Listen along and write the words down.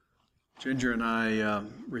Ginger and I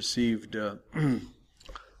received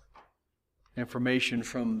information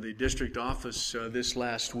from the district office this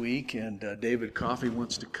last week, and David Coffey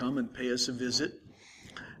wants to come and pay us a visit.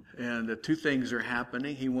 And two things are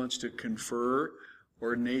happening. He wants to confer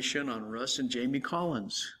ordination on Russ and Jamie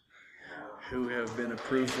Collins, who have been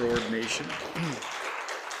approved for ordination.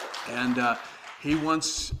 And he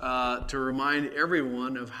wants to remind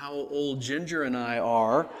everyone of how old Ginger and I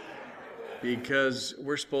are, because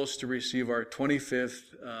we're supposed to receive our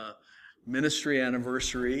 25th ministry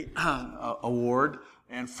anniversary award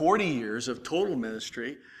and 40 years of total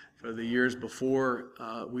ministry for the years before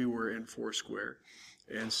we were in Foursquare.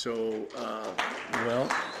 And so,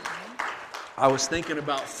 I was thinking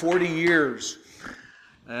about 40 years,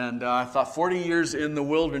 and I thought 40 years in the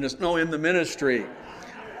wilderness, in the ministry.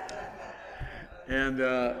 And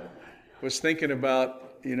was thinking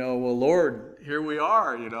about, Lord, here we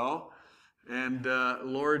are, And the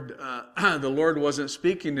Lord wasn't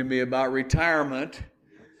speaking to me about retirement.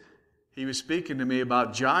 He was speaking to me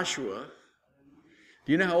about Joshua.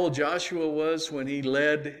 Do you know how old Joshua was when he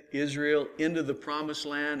led Israel into the promised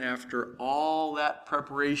land after all that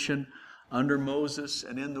preparation under Moses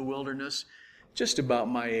and in the wilderness? Just about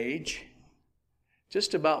my age.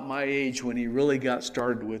 Just about my age when he really got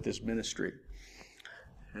started with his ministry.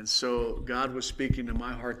 And so God was speaking to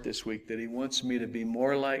my heart this week that He wants me to be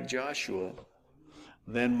more like Joshua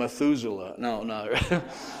than Methuselah. No.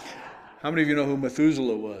 How many of you know who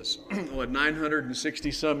Methuselah was?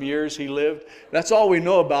 960 some years he lived? That's all we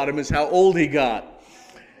know about him, is how old he got.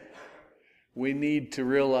 We need to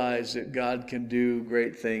realize that God can do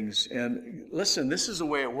great things. And listen, this is the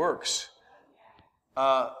way it works.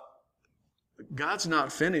 God's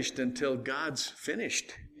not finished until God's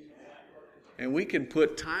finished. And we can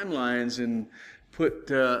put timelines and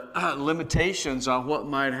put limitations on what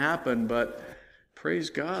might happen, but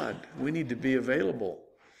praise God, we need to be available.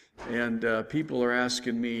 And people are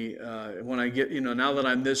asking me when I get, now that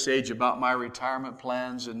I'm this age, about my retirement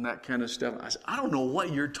plans and that kind of stuff. I said, I don't know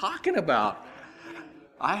what you're talking about.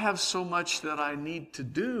 I have so much that I need to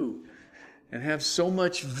do and have so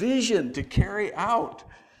much vision to carry out.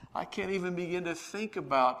 I can't even begin to think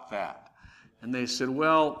about that. And they said,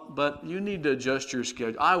 well, but you need to adjust your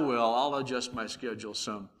schedule. I will. I'll adjust my schedule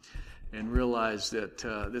some and realize that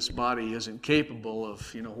this body isn't capable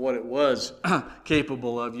of, what it was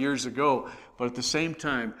capable of years ago. But at the same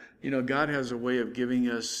time, God has a way of giving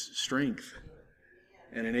us strength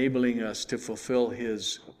and enabling us to fulfill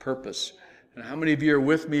His purpose. And how many of you are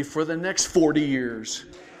with me for the next 40 years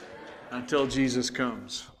until Jesus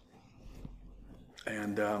comes?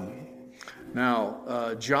 And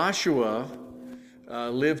now, Joshua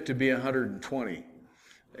lived to be 120.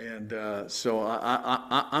 And so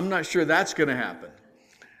I'm not sure that's going to happen.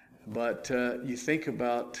 But you think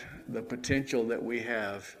about the potential that we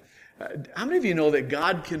have. How many of you know that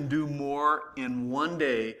God can do more in one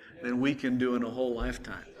day than we can do in a whole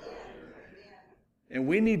lifetime? And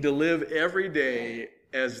we need to live every day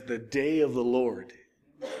as the day of the Lord.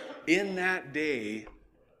 In that day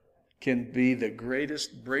can be the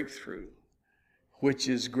greatest breakthrough, which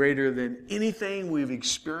is greater than anything we've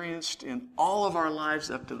experienced in all of our lives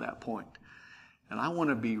up to that point. And I want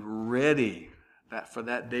to be ready for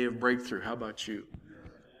that day of breakthrough. How about you?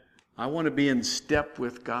 I want to be in step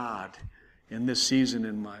with God in this season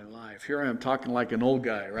in my life. Here I am talking like an old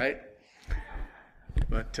guy, right?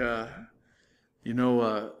 But,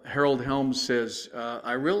 Harold Helms says,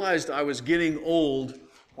 I realized I was getting old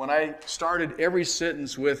when I started every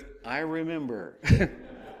sentence with, I remember.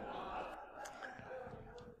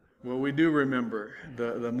 Well, we do remember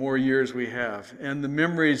the more years we have. And the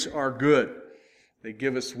memories are good. They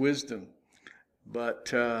give us wisdom.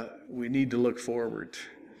 But we need to look forward.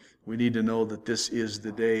 We need to know that this is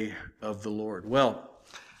the day of the Lord. Well,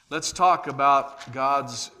 let's talk about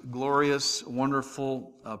God's glorious,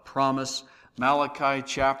 wonderful promise. Malachi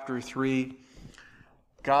chapter 3.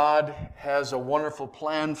 God has a wonderful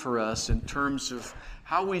plan for us in terms of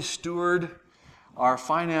how we steward our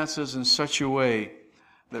finances in such a way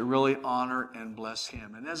that really honor and bless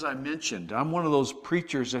Him. And as I mentioned, I'm one of those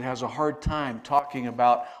preachers that has a hard time talking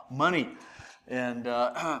about money and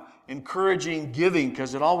encouraging giving,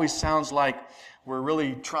 because it always sounds like we're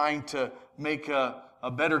really trying to make a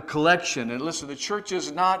better collection. And listen, the church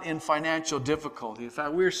is not in financial difficulty. In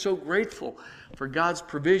fact, we're so grateful for God's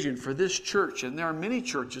provision for this church. And there are many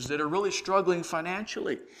churches that are really struggling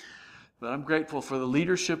financially. But I'm grateful for the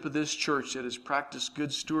leadership of this church that has practiced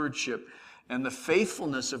good stewardship and the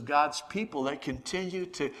faithfulness of God's people that continue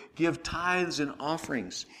to give tithes and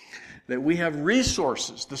offerings. That we have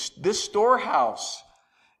resources. This storehouse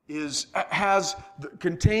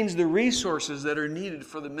contains the resources that are needed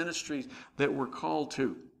for the ministries that we're called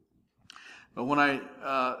to. But when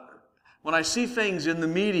I see things in the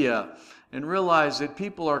media and realize that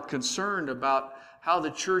people are concerned about how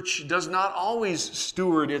the church does not always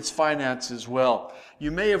steward its finances well.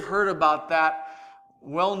 You may have heard about that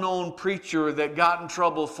well-known preacher that got in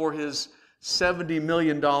trouble for his $70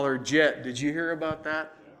 million jet. Did you hear about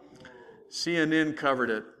that? CNN covered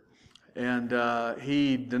it. And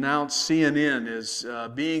he denounced CNN as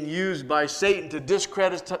being used by Satan to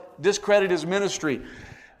discredit his ministry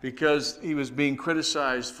because he was being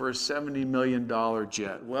criticized for a $70 million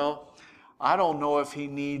jet. Well, I don't know if he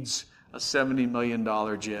needs a $70 million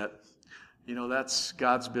jet. You know, that's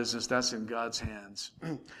God's business. That's in God's hands.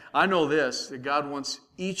 I know this, that God wants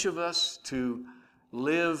each of us to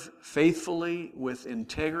live faithfully with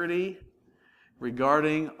integrity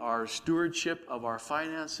regarding our stewardship of our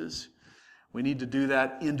finances. We need to do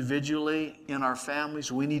that individually in our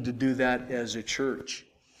families. We need to do that as a church.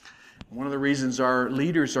 One of the reasons our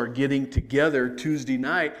leaders are getting together Tuesday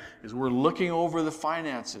night is we're looking over the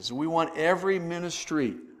finances. We want every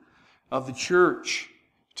ministry of the church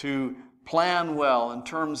to plan well in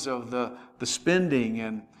terms of the spending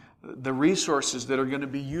and the resources that are going to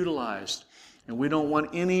be utilized. And we don't want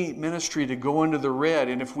any ministry to go into the red.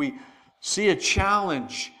 And if we see a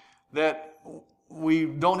challenge that we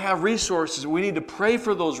don't have resources, we need to pray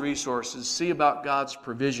for those resources, see about God's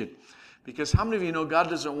provision. Because how many of you know God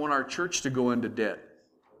doesn't want our church to go into debt?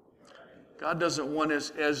 God doesn't want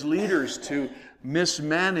us as leaders to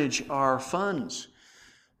mismanage our funds.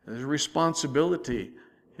 There's a responsibility.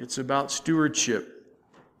 It's about stewardship.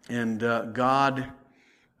 And God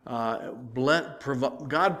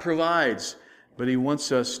provides, but He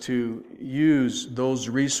wants us to use those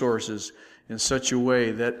resources in such a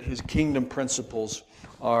way that His kingdom principles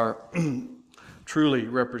are truly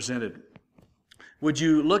represented. Would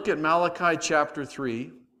you look at Malachi chapter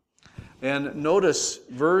 3 and notice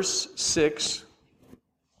verse 6.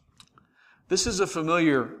 This is a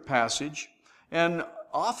familiar passage and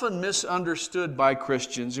often misunderstood by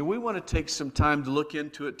Christians, and we want to take some time to look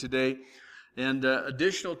into it today and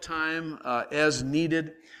additional time as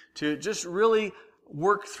needed to just really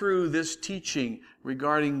work through this teaching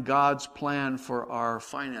regarding God's plan for our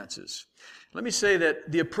finances. Let me say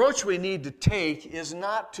that the approach we need to take is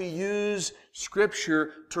not to use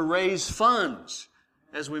Scripture to raise funds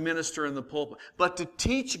as we minister in the pulpit, but to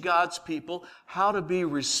teach God's people how to be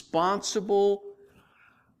responsible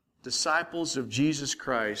disciples of Jesus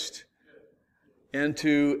Christ and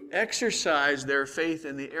to exercise their faith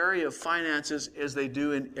in the area of finances as they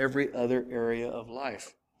do in every other area of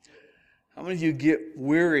life. How many of you get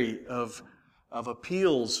weary of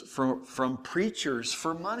appeals from preachers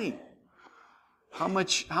for money? How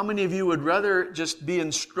many of you would rather just be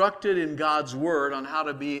instructed in God's Word on how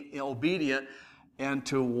to be obedient and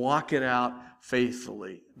to walk it out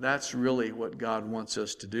faithfully? That's really what God wants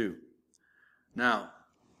us to do. Now,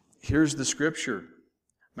 here's the Scripture.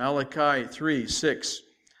 Malachi 3:6.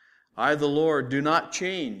 I, the Lord, do not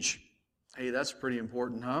change. Hey, that's pretty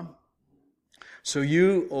important, huh? So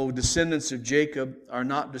you, O descendants of Jacob, are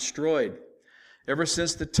not destroyed. Ever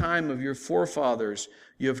since the time of your forefathers,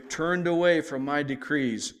 you have turned away from my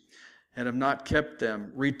decrees and have not kept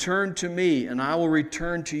them. Return to me, and I will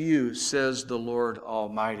return to you, says the Lord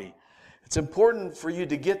Almighty. It's important for you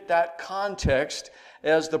to get that context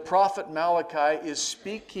as the prophet Malachi is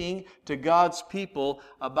speaking to God's people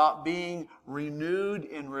about being renewed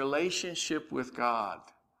in relationship with God.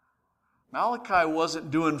 Malachi wasn't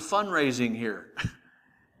doing fundraising here.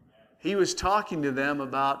 He was talking to them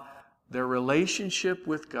about their relationship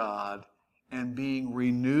with God and being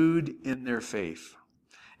renewed in their faith.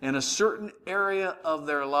 In a certain area of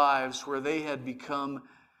their lives where they had become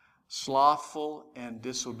slothful and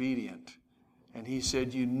disobedient. And he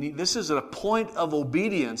said, this is a point of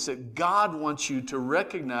obedience that God wants you to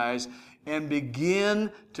recognize and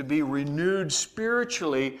begin to be renewed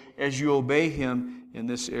spiritually as you obey Him in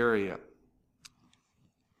this area.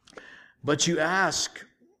 But you ask,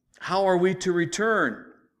 how are we to return?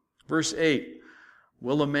 Verse 8,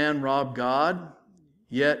 will a man rob God?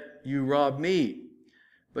 Yet you rob me.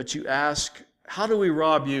 But you ask, how do we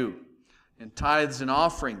rob you? In tithes and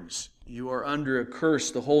offerings, you are under a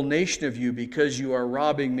curse, the whole nation of you, because you are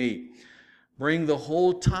robbing me. Bring the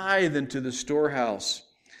whole tithe into the storehouse,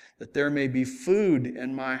 that there may be food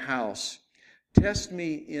in my house. Test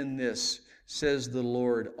me in this, says the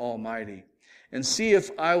Lord Almighty, and see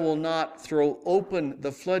if I will not throw open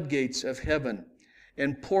the floodgates of heaven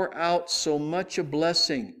and pour out so much a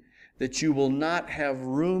blessing that you will not have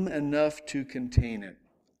room enough to contain it.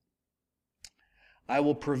 I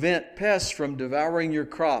will prevent pests from devouring your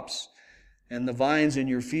crops and the vines in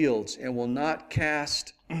your fields, and will not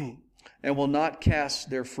cast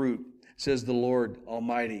their fruit, says the Lord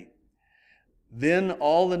Almighty. Then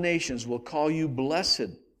all the nations will call you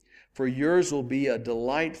blessed, for yours will be a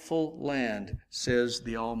delightful land, says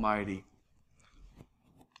the Almighty.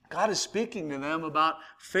 God is speaking to them about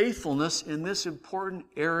faithfulness in this important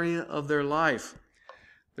area of their life,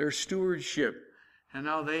 their stewardship, and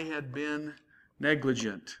how they had been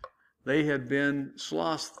negligent. They had been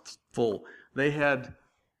slothful. They had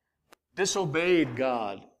disobeyed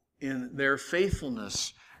God in their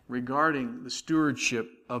faithfulness regarding the stewardship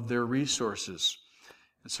of their resources.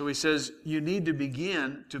 And so he says, you need to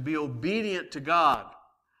begin to be obedient to God.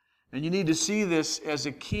 And you need to see this as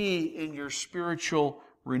a key in your spiritual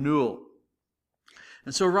renewal.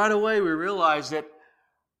 And so right away we realize that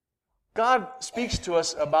God speaks to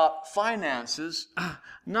us about finances,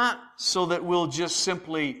 not so that we'll just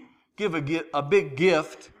simply give a big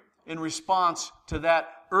gift in response to that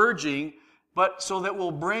urging, but so that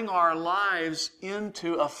we'll bring our lives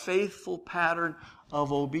into a faithful pattern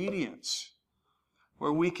of obedience,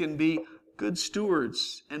 where we can be good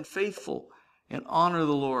stewards and faithful and honor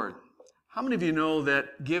the Lord. How many of you know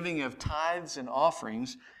that giving of tithes and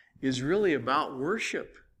offerings is really about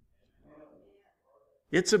worship?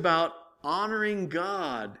 It's about honoring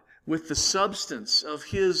God with the substance of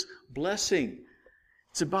His blessing.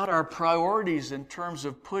 It's about our priorities in terms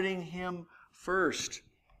of putting Him first,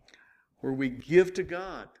 where we give to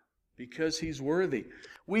God because He's worthy.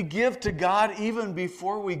 We give to God even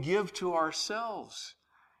before we give to ourselves,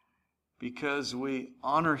 because we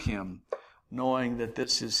honor Him, knowing that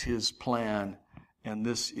this is His plan and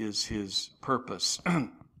this is His purpose.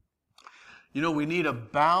 You know, we need a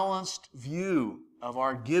balanced view of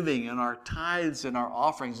our giving and our tithes and our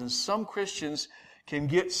offerings. And some Christians can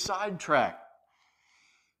get sidetracked.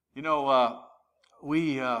 You know,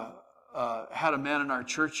 we had a man in our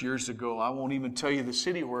church years ago. I won't even tell you the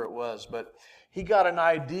city where it was, but he got an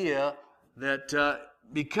idea that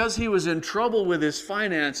because he was in trouble with his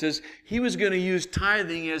finances, he was going to use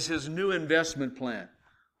tithing as his new investment plan.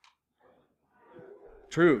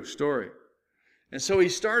 True story. And so he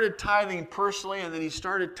started tithing personally, and then he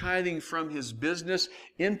started tithing from his business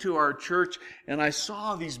into our church. And I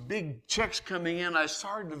saw these big checks coming in. I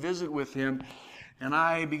started to visit with him, and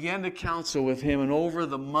I began to counsel with him. And over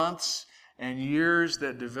the months and years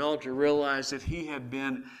that developed, I realized that he had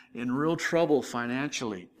been in real trouble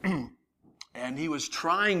financially. And he was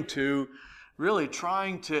trying to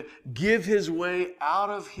give his way out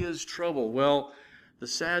of his trouble. Well, the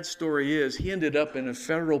sad story is he ended up in a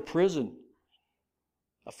federal prison.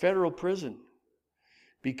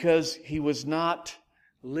 Because he was not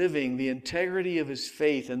living the integrity of his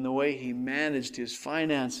faith and the way he managed his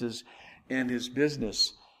finances and his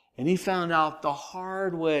business. And he found out the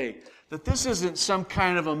hard way that this isn't some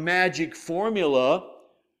kind of a magic formula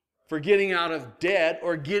for getting out of debt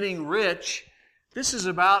or getting rich. This is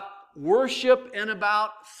about worship and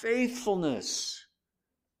about faithfulness.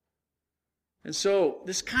 And so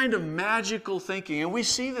this kind of magical thinking, and we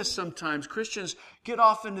see this sometimes, Christians get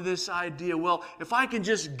off into this idea, well, if I can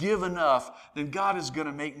just give enough, then God is going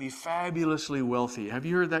to make me fabulously wealthy. Have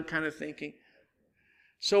you heard that kind of thinking?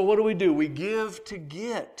 So what do? We give to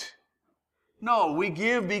get. No, we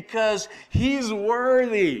give because He's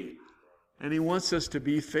worthy, and He wants us to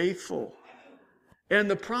be faithful. And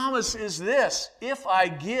the promise is this: if I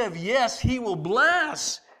give, yes, He will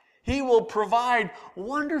bless. He will provide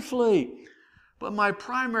wonderfully. But my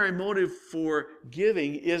primary motive for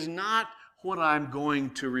giving is not what I'm going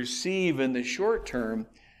to receive in the short term.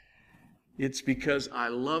 It's because I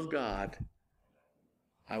love God.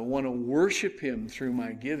 I want to worship Him through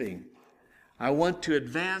my giving. I want to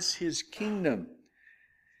advance His kingdom.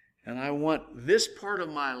 And I want this part of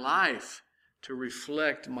my life to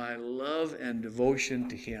reflect my love and devotion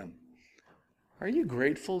to Him. Are you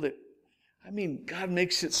grateful that, God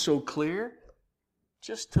makes it so clear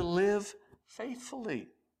just to live faithfully?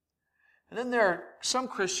 And then there are some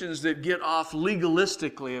Christians that get off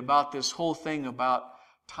legalistically about this whole thing about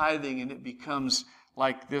tithing, and it becomes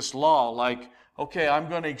like this law, like, okay, I'm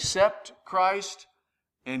going to accept Christ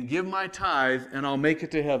and give my tithe and I'll make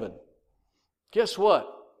it to heaven. Guess what?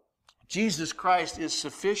 Jesus Christ is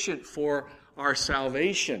sufficient for our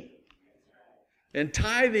salvation. And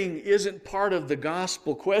tithing isn't part of the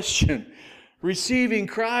gospel question. Receiving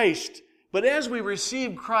Christ. But as we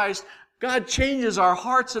receive Christ, God changes our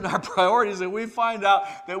hearts and our priorities, and we find out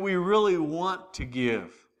that we really want to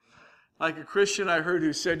give. Like a Christian I heard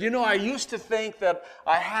who said, I used to think that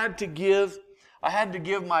I had to give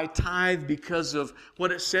my tithe because of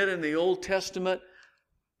what it said in the Old Testament.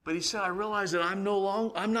 But he said, I realize that I'm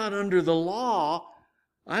not under the law.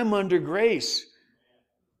 I'm under grace.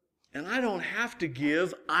 And I don't have to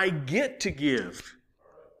give. I get to give.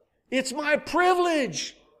 It's my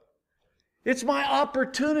privilege. It's my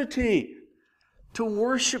opportunity to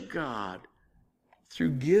worship God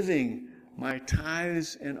through giving my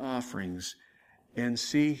tithes and offerings and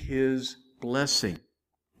see His blessing,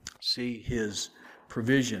 see His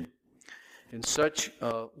provision in such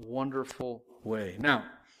a wonderful way. Now,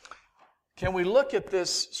 can we look at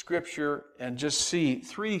this scripture and just see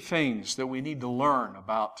three things that we need to learn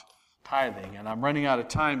about tithing? And I'm running out of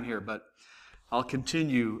time here, but I'll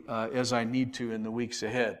continue as I need to in the weeks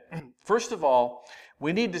ahead. First of all,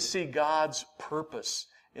 we need to see God's purpose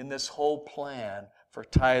in this whole plan for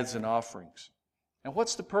tithes and offerings. And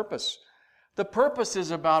what's the purpose? The purpose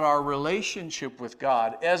is about our relationship with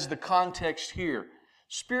God, as the context here.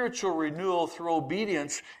 Spiritual renewal through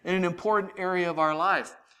obedience in an important area of our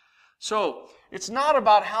life. So, it's not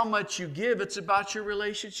about how much you give, it's about your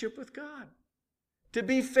relationship with God. To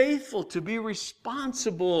be faithful, to be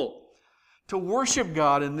responsible, to worship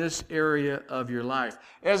God in this area of your life.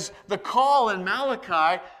 As the call in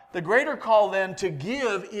Malachi, the greater call then to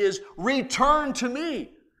give is return to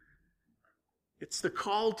me. It's the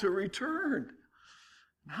call to return.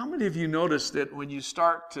 How many of you notice that when you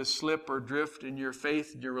start to slip or drift in your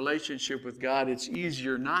faith, in your relationship with God, it's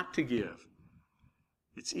easier not to give?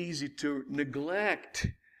 It's easy to neglect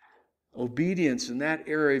obedience in that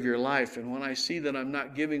area of your life. And when I see that I'm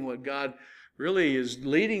not giving what God really is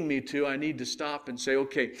leading me to, I need to stop and say,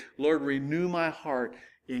 okay, Lord, renew my heart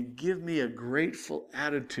and give me a grateful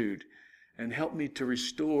attitude and help me to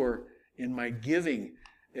restore in my giving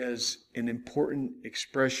as an important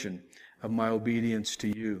expression of my obedience to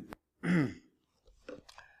you.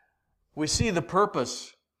 We see the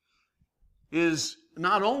purpose is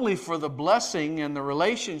not only for the blessing and the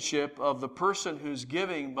relationship of the person who's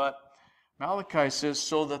giving, but Malachi says,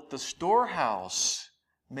 so that the storehouse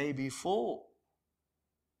may be full.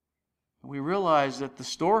 We realize that the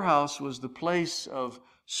storehouse was the place of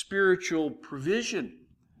spiritual provision.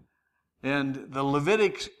 And the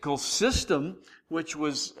Levitical system, which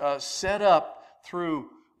was set up through,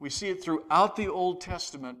 we see it throughout the Old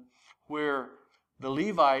Testament, where the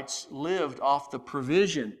Levites lived off the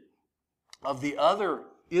provision of the other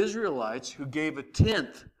Israelites who gave a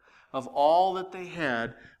tenth of all that they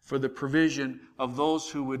had for the provision of those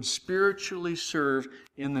who would spiritually serve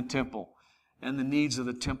in the temple. And the needs of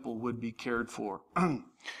the temple would be cared for.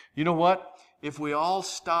 You know what? If we all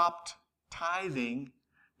stopped tithing,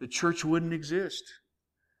 the church wouldn't exist.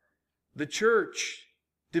 The church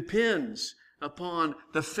depends upon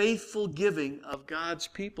the faithful giving of God's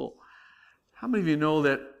people. How many of you know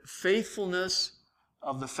that faithfulness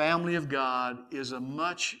of the family of God is a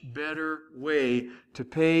much better way to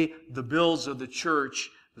pay the bills of the church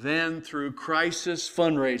than through crisis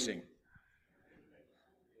fundraising?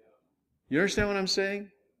 You understand what I'm saying?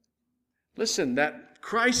 Listen, that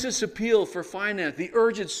crisis appeal for finance, the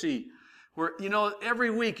urgency, where, every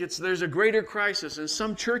week there's a greater crisis, and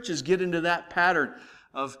some churches get into that pattern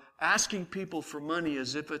of asking people for money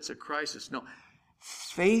as if it's a crisis. No,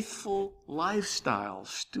 faithful lifestyle,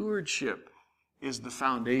 stewardship is the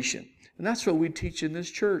foundation. And that's what we teach in this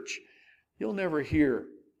church. You'll never hear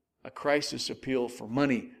a crisis appeal for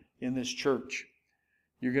money in this church.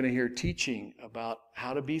 You're going to hear teaching about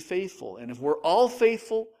how to be faithful. And if we're all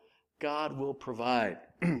faithful, God will provide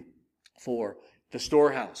for the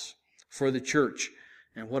storehouse, for the church.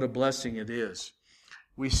 And what a blessing it is.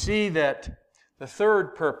 We see that the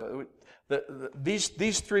third purpose,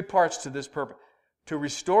 these three parts to this purpose, to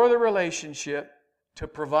restore the relationship, to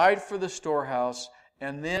provide for the storehouse,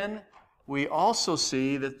 and then we also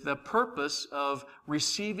see that the purpose of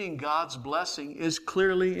receiving God's blessing is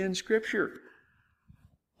clearly in Scripture.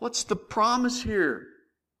 What's the promise here?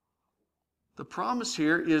 The promise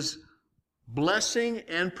here is blessing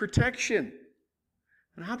and protection.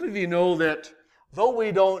 And how many of you know that though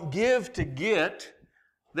we don't give to get,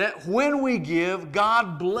 that when we give,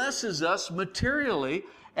 God blesses us materially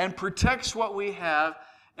and protects what we have,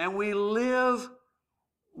 and we live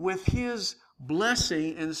with His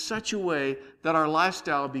blessing in such a way that our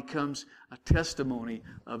lifestyle becomes a testimony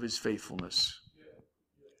of His faithfulness.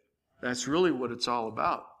 That's really what it's all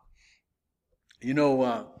about.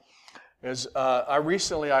 As I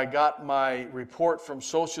recently got my report from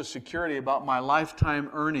Social Security about my lifetime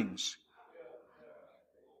earnings.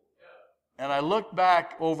 And I looked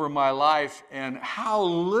back over my life and how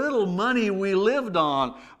little money we lived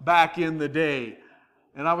on back in the day.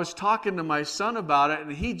 And I was talking to my son about it,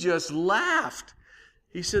 and he just laughed.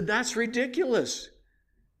 He said, "That's ridiculous."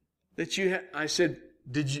 I said,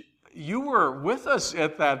 You were with us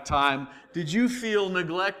at that time. Did you feel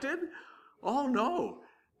neglected? Oh, no.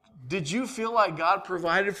 Did you feel like God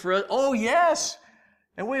provided for us? Oh, yes.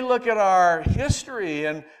 And we look at our history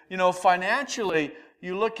and, financially,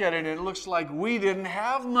 you look at it and it looks like we didn't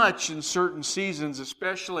have much in certain seasons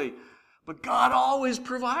especially. But God always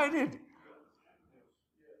provided.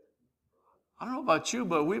 I don't know about you,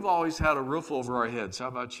 but we've always had a roof over our heads. How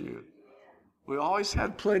about you? We always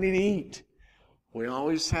had plenty to eat. We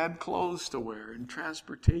always had clothes to wear and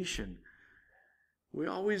transportation.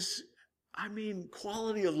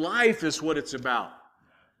 Quality of life is what it's about.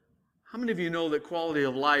 How many of you know that quality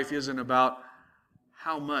of life isn't about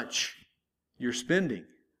how much you're spending?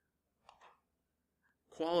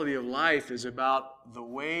 Quality of life is about the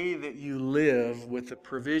way that you live with the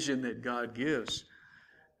provision that God gives.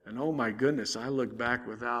 And oh my goodness, I look back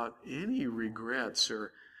without any regrets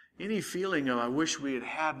or any feeling of I wish we had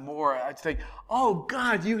had more. I think, oh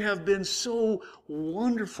God, you have been so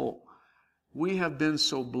wonderful. We have been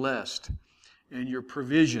so blessed. And your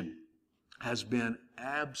provision has been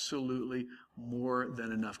absolutely more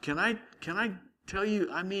than enough. Can I tell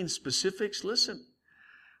you, specifics? Listen.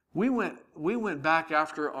 We went back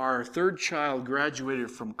after our third child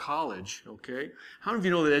graduated from college, okay? How many of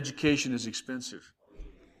you know that education is expensive?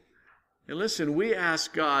 And listen, we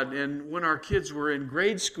asked God, and when our kids were in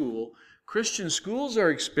grade school, Christian schools are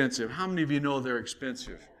expensive. How many of you know they're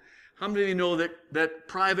expensive? How many of you know that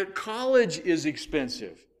private college is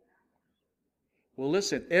expensive? Well,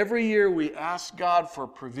 listen, every year we asked God for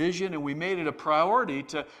provision, and we made it a priority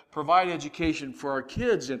to provide education for our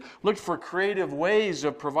kids and looked for creative ways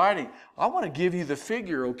of providing. I want to give you the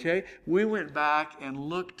figure, okay? We went back and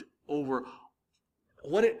looked over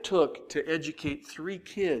what it took to educate 3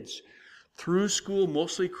 kids through school,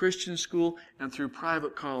 mostly Christian school, and through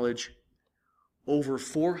private college, over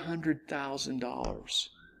 $400,000.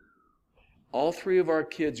 All 3 of our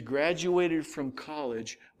kids graduated from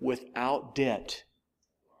college without debt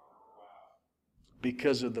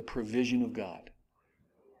because of the provision of God.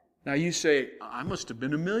 Now you say, I must have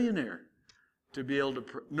been a millionaire to be able to...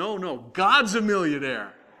 No, God's a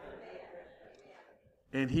millionaire.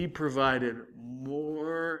 And He provided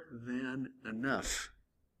more than enough.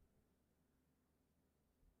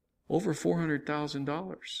 Over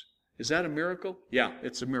 $400,000. Is that a miracle? Yeah,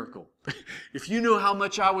 it's a miracle. If you knew how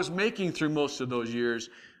much I was making through most of those years,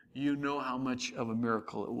 you know how much of a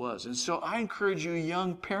miracle it was. And so I encourage you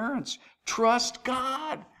young parents, trust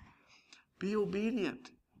God. Be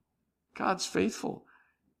obedient. God's faithful.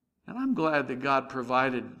 And I'm glad that God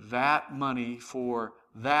provided that money for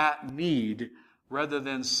that need rather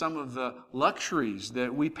than some of the luxuries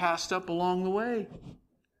that we passed up along the way.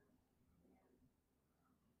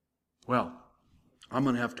 Well, I'm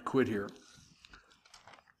going to have to quit here.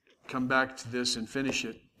 Come back to this and finish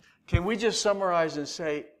it. Can we just summarize and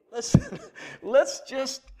say, listen, let's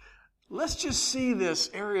just see this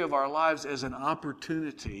area of our lives as an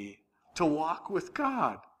opportunity to walk with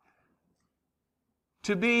God,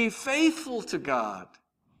 to be faithful to God,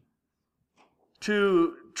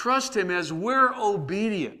 to trust Him as we're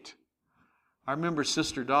obedient. I remember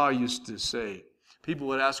Sister Daw used to say, people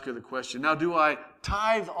would ask her the question, now do I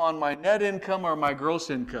tithe on my net income or my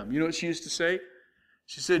gross income? You know what she used to say?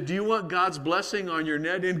 She said, do you want God's blessing on your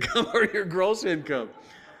net income or your gross income?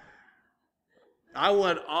 I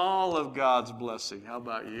want all of God's blessing. How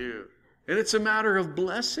about you? And it's a matter of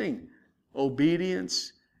blessing,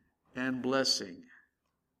 obedience, and blessing.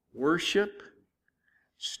 Worship,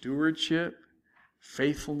 stewardship,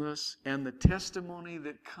 faithfulness, and the testimony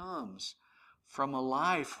that comes from a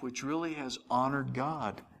life which really has honored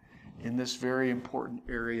God in this very important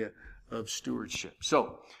area of stewardship.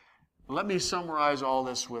 So, let me summarize all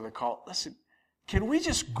this with a call. Listen, can we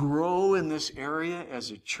just grow in this area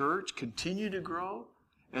as a church, continue to grow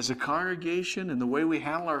as a congregation in the way we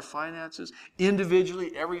handle our finances,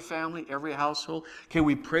 individually, every family, every household? Can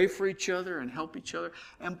we pray for each other and help each other?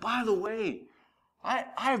 And by the way,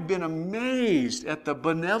 I've been amazed at the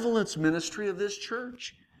benevolence ministry of this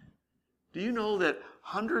church. Do you know that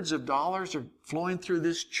hundreds of dollars are flowing through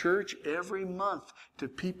this church every month to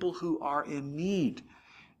people who are in need,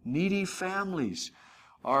 needy families?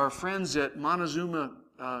 Our friends at Montezuma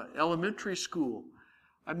Elementary School,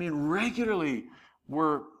 regularly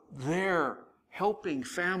we're there helping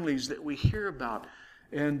families that we hear about.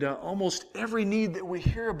 And almost every need that we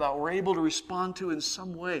hear about, we're able to respond to in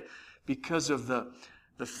some way because of the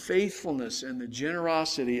faithfulness and the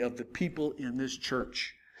generosity of the people in this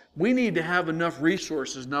church. We need to have enough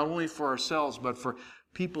resources, not only for ourselves, but for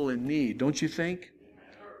people in need. Don't you think?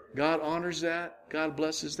 God honors that. God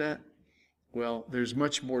blesses that. Well, there's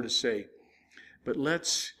much more to say. But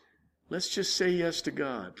let's just say yes to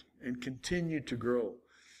God and continue to grow.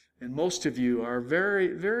 And most of you are very,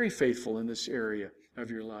 very faithful in this area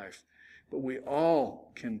of your life. But we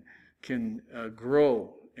all can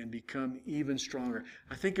grow and become even stronger.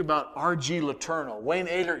 I think about R.G. Letourneau. Wayne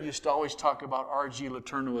Ehlert used to always talk about R.G.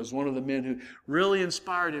 Letourneau as one of the men who really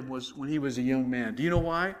inspired him was when he was a young man. Do you know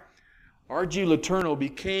why? R.G. Letourneau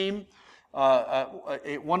became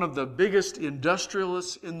one of the biggest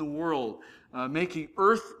industrialists in the world, making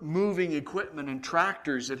earth-moving equipment and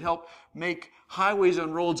tractors that help make highways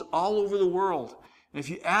and roads all over the world. And if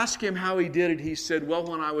you ask him how he did it, he said, well,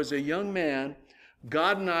 when I was a young man,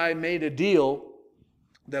 God and I made a deal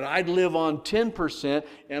that I'd live on 10%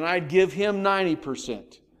 and I'd give him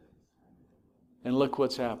 90%. And look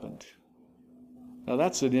what's happened. Now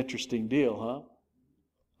that's an interesting deal, huh?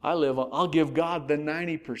 I'll give God the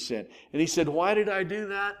 90%. And he said, why did I do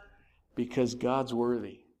that? Because God's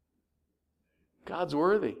worthy. God's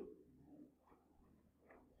worthy.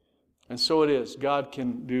 And so it is. God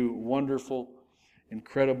can do wonderful,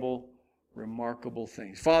 incredible, remarkable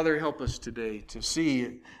things. Father, help us today to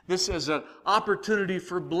see this as an opportunity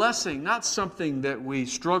for blessing, not something that we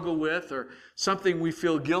struggle with or something we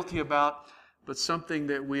feel guilty about, but something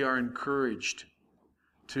that we are encouraged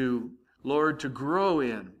to, Lord, to grow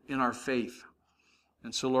in our faith.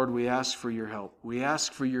 And so, Lord, we ask for your help. We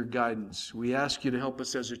ask for your guidance. We ask you to help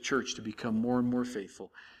us as a church to become more and more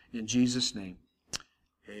faithful. In Jesus' name,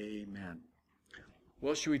 amen.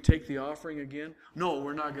 Well, should we take the offering again? No,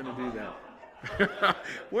 we're not going to do that.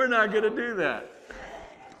 We're not going to do that.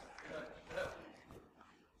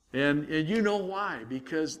 And you know why?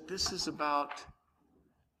 Because this is about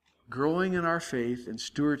growing in our faith and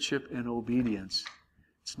stewardship and obedience.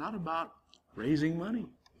 It's not about raising money.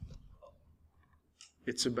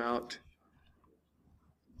 It's about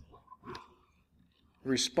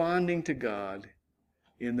responding to God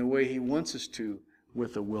in the way He wants us to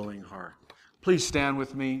with a willing heart. Please stand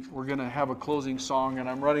with me. We're going to have a closing song, and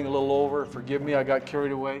I'm running a little over. Forgive me, I got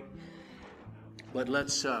carried away. But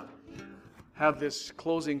let's have this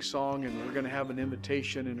closing song, and we're going to have an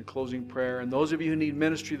invitation and a closing prayer. And those of you who need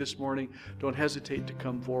ministry this morning, don't hesitate to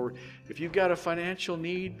come forward. If you've got a financial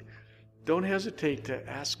need, don't hesitate to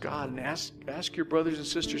ask God and ask your brothers and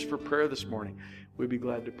sisters for prayer this morning. We'd be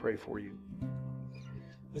glad to pray for you.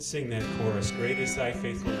 Let's sing that chorus. Great is thy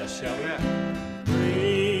faithfulness, shall we?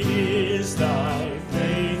 Great is thy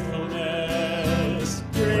faithfulness.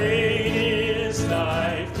 Great is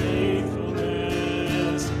thy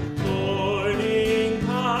faithfulness. Morning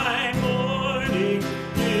by morning,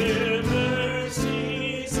 new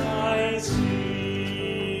mercies I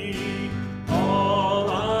see. All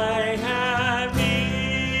I have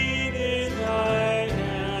needed, thy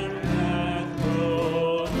hand hath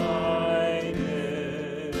provided.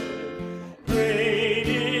 Great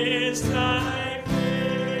is thy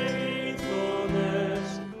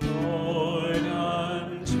faithfulness, Lord,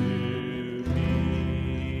 unto me.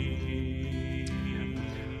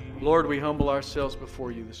 Lord, we humble ourselves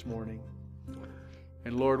before you this morning.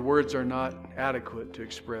 And Lord, words are not adequate to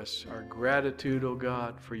express our gratitude, O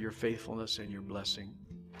God, for your faithfulness and your blessing.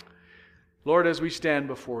 Lord, as we stand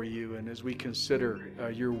before you and as we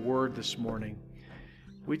consider your word this morning,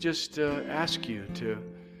 we just ask you to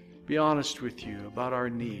be honest with you about our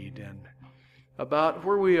need and about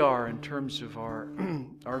where we are in terms of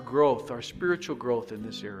our growth, our spiritual growth in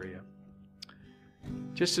this area.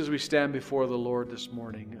 Just as we stand before the Lord this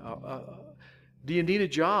morning, do you need a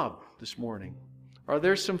job this morning? Are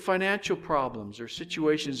there some financial problems or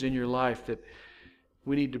situations in your life that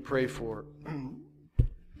we need to pray for?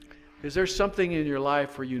 Is there something in your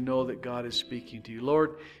life where you know that God is speaking to you?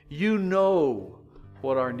 Lord, you know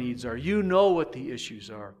what our needs are. You know what the issues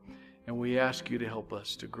are. And we ask you to help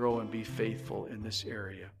us to grow and be faithful in this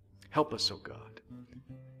area. Help us, O God.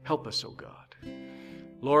 Help us, O God.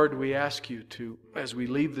 Lord, we ask you to, as we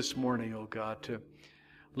leave this morning, O God, to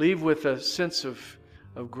leave with a sense of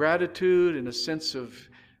gratitude and a sense of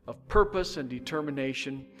purpose and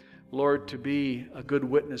determination, Lord, to be a good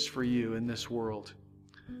witness for you in this world.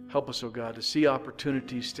 Help us, O God, to see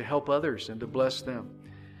opportunities to help others and to bless them.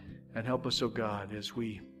 And help us, O God, as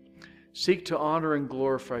we seek to honor and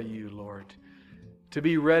glorify you, Lord, to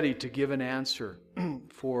be ready to give an answer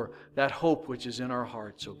for that hope which is in our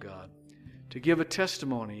hearts, O God, to give a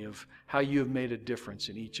testimony of how you have made a difference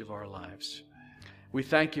in each of our lives. We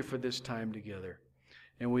thank you for this time together,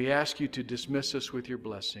 and we ask you to dismiss us with your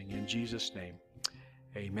blessing. In Jesus' name,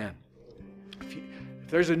 amen. If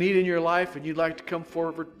there's a need in your life and you'd like to come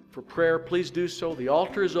forward for prayer, please do so. The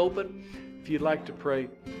altar is open. If you'd like to pray,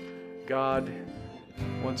 God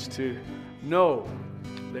wants to know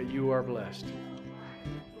that you are blessed.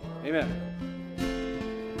 Amen.